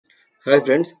Hi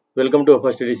friends, welcome to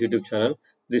our Studies YouTube channel.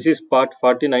 This is part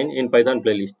 49 in Python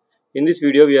playlist. In this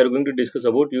video, we are going to discuss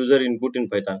about user input in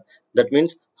Python. That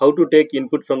means how to take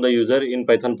input from the user in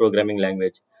Python programming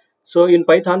language. So in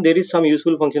Python, there is some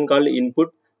useful function called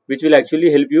input, which will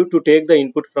actually help you to take the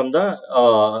input from the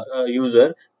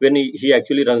user when he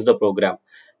actually runs the program.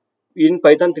 In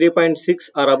Python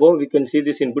 3.6 or above, we can see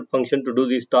this input function to do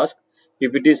this task.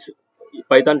 If it is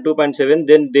Python 2.7,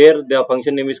 then there the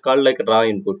function name is called like raw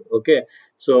input. Okay,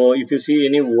 so if you see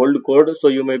any old code, so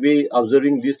you may be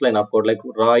observing this line of code like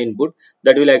raw input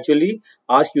that will actually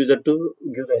ask user to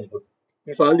give the input.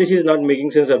 If all this is not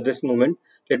making sense at this moment,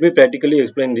 let me practically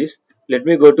explain this. Let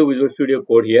me go to Visual Studio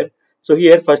Code here. So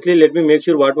here, firstly, let me make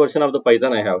sure what version of the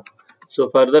Python I have. So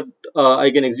for that,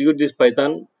 I can execute this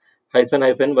Python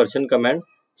hyphen version command.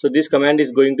 So this command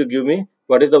is going to give me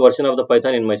what is the version of the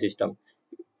Python in my system.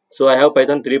 So I have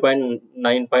Python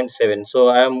 3.9.7. So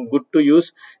I am good to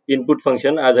use input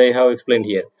function as I have explained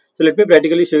here. So let me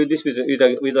practically show you this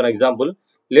with an example.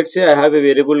 Let's say I have a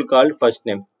variable called first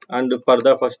name, and for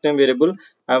the first name variable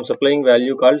I am supplying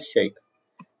value called Sheikh.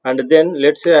 And then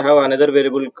let's say I have another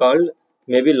variable called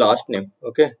maybe last name.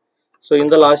 Okay, so in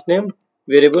the last name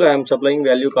variable I am supplying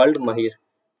value called Mahir.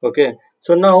 Okay,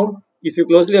 so now if you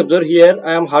closely observe here,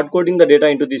 I am hard coding the data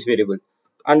into this variable,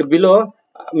 and below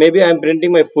maybe I am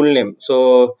printing my full name.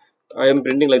 So I am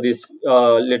printing like this.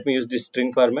 Let me use this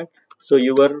string format. So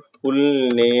your full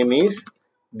name is,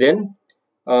 then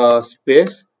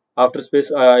space, after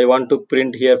space I want to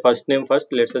print here first name first,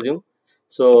 let's assume.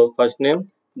 So first name,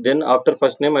 then after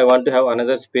first name I want to have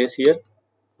another space here.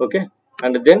 Okay,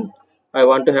 and then I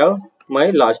want to have my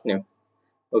last name.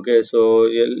 Okay, so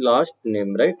last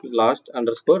name, right? Last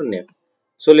underscore name.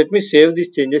 So let me save these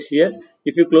changes here.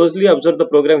 If you closely observe the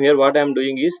program here, what I am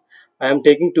doing is I am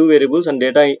taking two variables and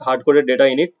data, hard coded data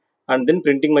in it, and then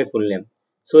printing my full name.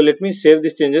 So let me save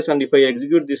these changes, and if I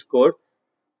execute this code,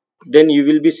 then you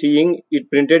will be seeing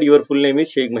it printed your full name is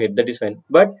Sheikh Mahir. That is fine.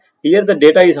 But here the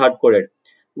data is hard coded.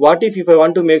 What if I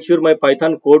want to make sure my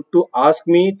Python code to ask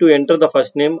me to enter the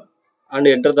first name and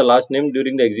enter the last name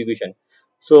during the execution?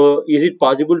 So is it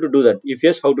possible to do that? If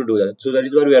yes, how to do that? So that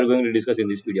is what we are going to discuss in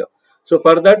this video. So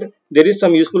for that, there is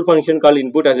some useful function called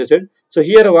input, as I said. So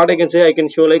here what I can say, I can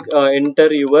show like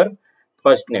enter your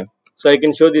first name. So I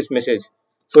can show this message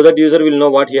so that user will know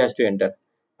what he has to enter.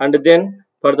 And then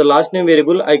for the last name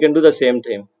variable I can do the same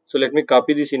thing. So let me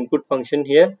copy this input function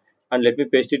here and let me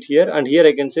paste it here, and here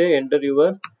I can say enter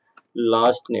your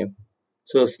last name.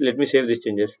 So let me save these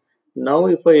changes. Now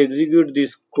if I execute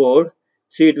this code,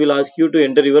 see, it will ask you to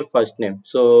enter your first name.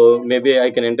 So maybe I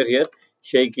can enter here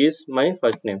Sheikh is my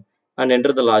first name and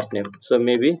enter the last name. So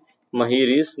maybe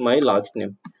Mahir is my last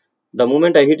name. The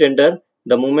moment I hit enter,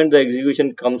 the moment the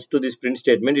execution comes to this print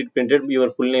statement, it printed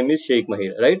your full name is Sheikh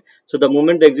Mahir, right? So the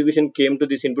moment the execution came to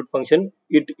this input function,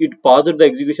 it paused the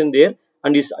execution there,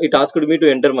 and it asked me to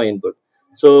enter my input.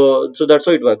 So that's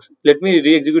how it works. Let me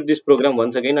re-execute this program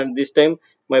once again, and this time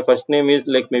my first name is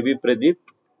like maybe Pradeep,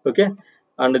 okay,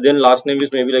 and then last name is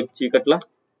maybe like Chikatla.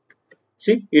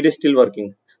 See, it is still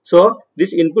working. So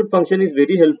this input function is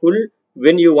very helpful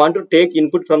when you want to take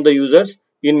input from the users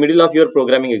in middle of your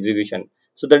programming execution.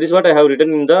 So that is what I have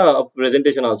written in the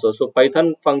presentation also. So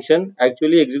Python function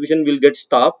actually execution will get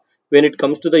stopped when it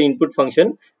comes to the input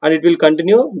function, and it will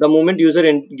continue the moment user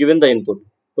given the input.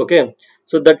 Okay,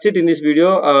 so that's it in this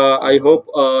video. I hope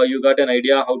you got an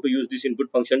idea how to use this input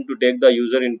function to take the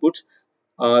user inputs.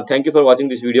 Thank you for watching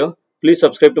this video. Please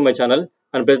subscribe to my channel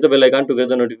and press the bell icon to get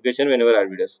the notification whenever I add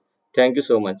videos. Thank you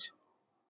so much.